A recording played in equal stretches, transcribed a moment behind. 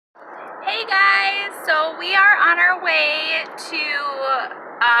Hey guys, so we are on our way to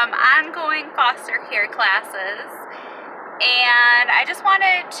ongoing foster care classes, and I just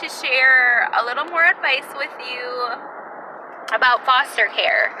wanted to share a little more advice with you about foster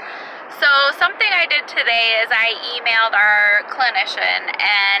care. So something I did today is I emailed our clinician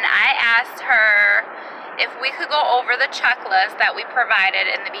and I asked her if we could go over the checklist that we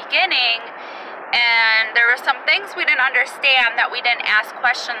provided in the beginning, and there were some things we didn't understand that we didn't ask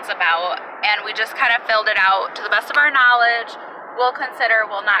questions about, and we just kind of filled it out to the best of our knowledge. Will consider,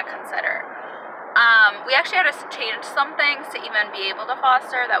 will not consider. We actually had to change some things to even be able to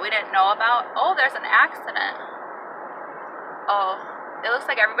foster that we didn't know about. Oh, there's an accident. Oh, it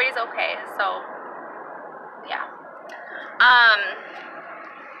looks like everybody's okay, so yeah.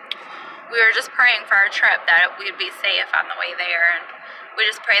 We were just praying for our trip that we'd be safe on the way there, and we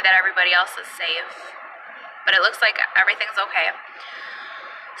just pray that everybody else is safe. But it looks like everything's okay.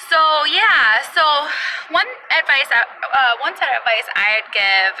 So yeah, so one set of advice I'd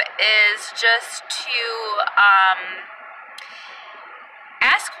give is just to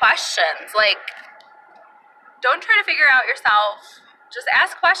ask questions. Like, don't try to figure out yourself. Just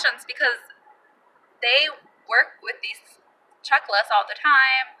ask questions, because they work with these checklists all the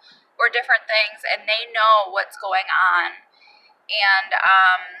time or different things, and they know what's going on. And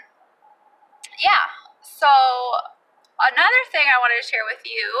yeah, so another thing I wanted to share with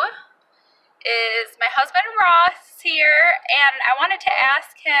you is my husband Ross here, and I wanted to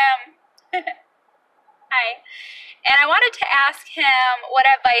ask him hi, and I wanted to ask him what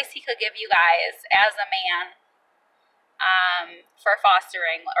advice he could give you guys as a man for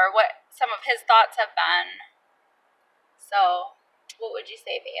fostering, or what some of his thoughts have been. So what would you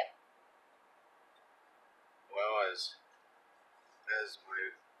say, babe? Well, as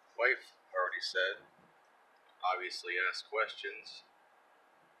my wife already said, obviously ask questions,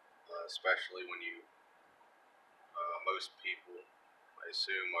 especially when you, most people, I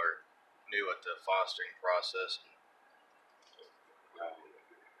assume, are new at the fostering process,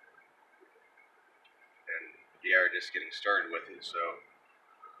 and yeah, are just getting started with it. So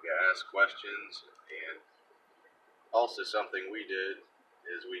yeah, ask questions. And also something we did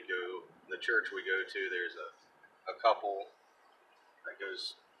is the church we go to, there's a couple that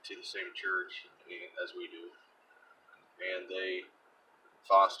goes to the same church as we do, and they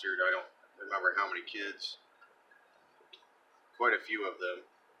fostered, I don't remember how many kids, quite a few of them.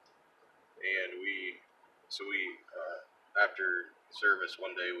 And we after service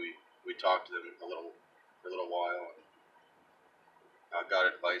one day, we talked to them for a little while, and got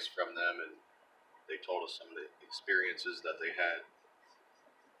advice from them, and they told us some of the experiences that they had.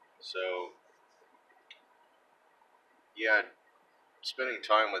 So yeah, spending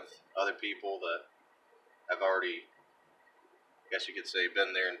time with other people that have already, I guess you could say,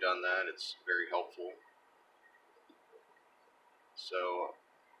 been there and done that, it's very helpful. So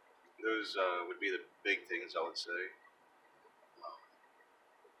those would be the big things I would say.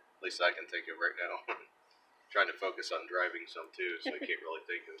 At least I can think of right now. Trying to focus on driving some too, so I can't really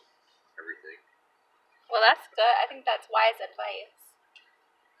think of everything. Well, that's good. I think that's wise advice.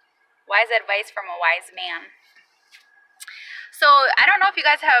 Wise advice from a wise man. So I don't know if you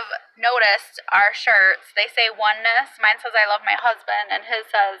guys have noticed our shirts. They say oneness. Mine says I love my husband, and his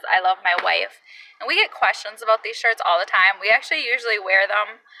says I love my wife. And we get questions about these shirts all the time. We actually usually wear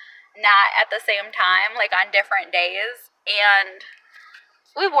them not at the same time, like on different days. And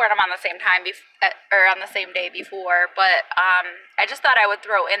we've worn them on the same time or on the same day before. But I just thought I would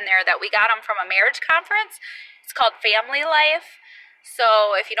throw in there that we got them from a marriage conference. It's called Family Life.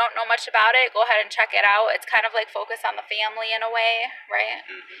 So if you don't know much about it, go ahead and check it out. It's kind of like focus on the family in a way, right?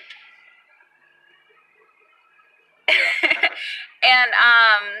 Mm-hmm. And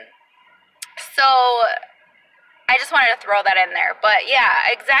so I just wanted to throw that in there. But yeah,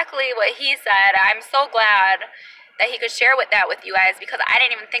 exactly what he said. I'm so glad that he could share that with you guys, because I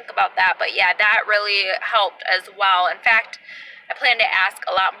didn't even think about that. But yeah, that really helped as well. In fact, I plan to ask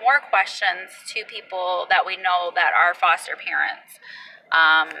a lot more questions to people that we know that are foster parents.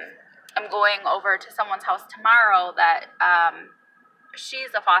 I'm going over to someone's house tomorrow that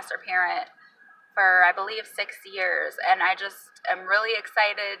she's a foster parent for, I believe, 6 years. And I just am really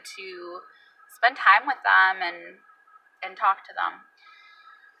excited to spend time with them and talk to them.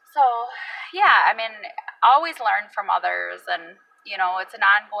 So yeah, I mean, always learn from others, and you know, it's an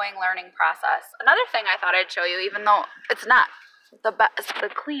ongoing learning process. Another thing I thought I'd show you, even though it's not the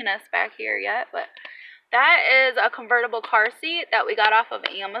cleanest back here yet, but that is a convertible car seat that we got off of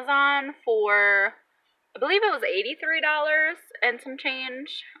Amazon for, I believe it was $83 and some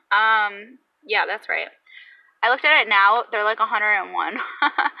change. Yeah, that's right. I looked at it now, they're like $101.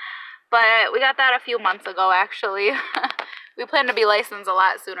 But we got that a few months ago, actually. We plan to be licensed a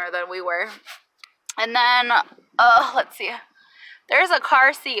lot sooner than we were. And then, let's see. There's a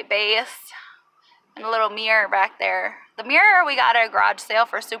car seat base and a little mirror back there. The mirror we got at a garage sale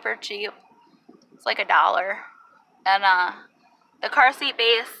for super cheap. It's like $1. And the car seat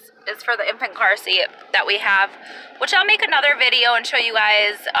base is for the infant car seat that we have, which I'll make another video and show you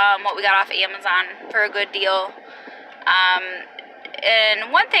guys what we got off Amazon for a good deal.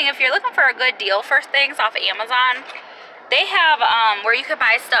 And one thing, if you're looking for a good deal for things off Amazon, they have where you can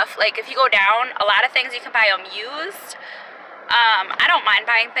buy stuff, like if you go down, a lot of things you can buy them used. I don't mind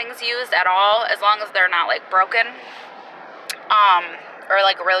buying things used at all, as long as they're not like broken or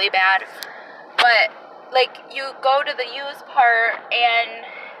like really bad. But like you go to the used part and,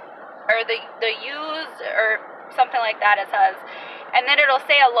 or the used or something like that it says, and then it'll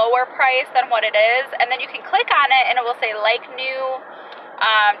say a lower price than what it is, and then you can click on it and it will say like new,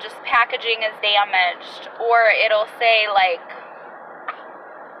 just packaging is damaged, or it'll say like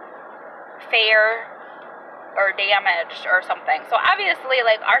fair or damaged or something. So obviously,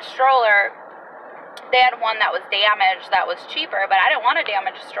 like our stroller, they had one that was damaged that was cheaper, but I didn't want a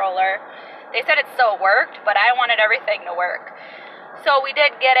damaged stroller. They said it still worked, but I wanted everything to work. So we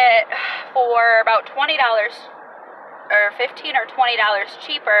did get it for about $20 or $15 or $20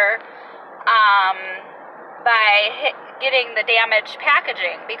 cheaper by getting the damaged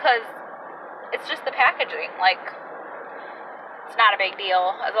packaging, because it's just the packaging. Like, it's not a big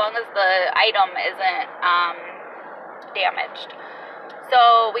deal as long as the item isn't damaged.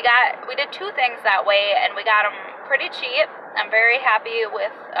 So we did two things that way, and we got them pretty cheap. I'm very happy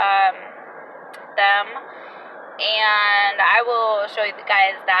with them, and I will show you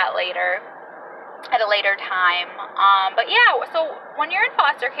guys that later at a later time. But yeah, so when you're in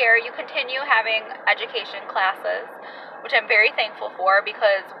foster care, you continue having education classes, which I'm very thankful for,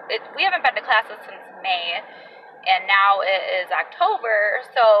 because we haven't been to classes since May, and now it is October,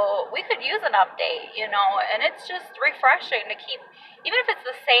 so we could use an update, you know, and it's just refreshing to keep, even if it's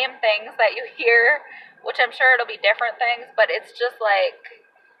the same things that you hear, which I'm sure it'll be different things, but it's just like,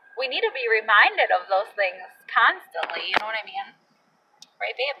 we need to be reminded of those things constantly, you know what I mean?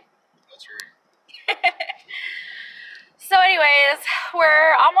 Right, babe? That's right. So anyways,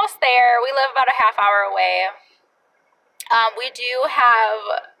 we're almost there. We live about a half hour away. We do have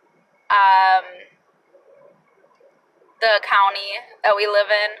the county that we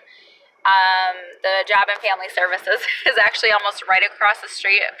live in, the Job and Family Services is actually almost right across the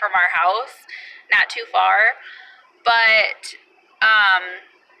street from our house, not too far, but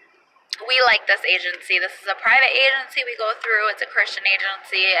we like this agency. This is a private agency we go through. It's a Christian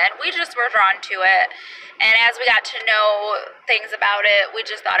agency, and we just were drawn to it. And as we got to know things about it, we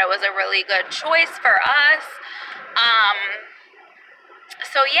just thought it was a really good choice for us.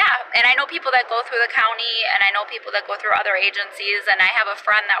 So yeah, and I know people that go through the county, and I know people that go through other agencies, and I have a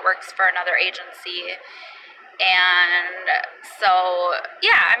friend that works for another agency. And so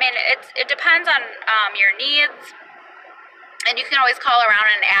yeah, I mean, it depends on your needs. And you can always call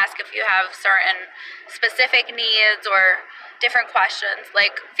around and ask if you have certain specific needs or different questions.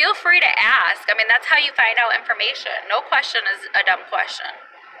 Like, feel free to ask. I mean, that's how you find out information. No question is a dumb question.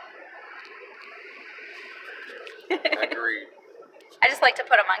 Agreed. I just like to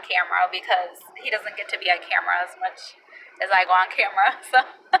put him on camera because he doesn't get to be on camera as much as I go on camera. So,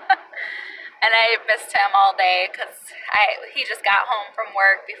 and I missed him all day because he just got home from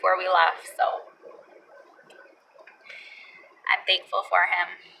work before we left. So I'm thankful for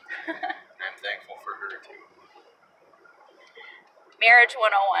him. I'm thankful for her too. Marriage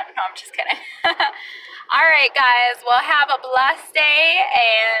 101. No, I'm just kidding. All right, guys. Well, have a blessed day,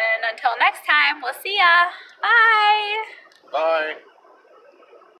 and until next time, we'll see ya. Bye. Bye.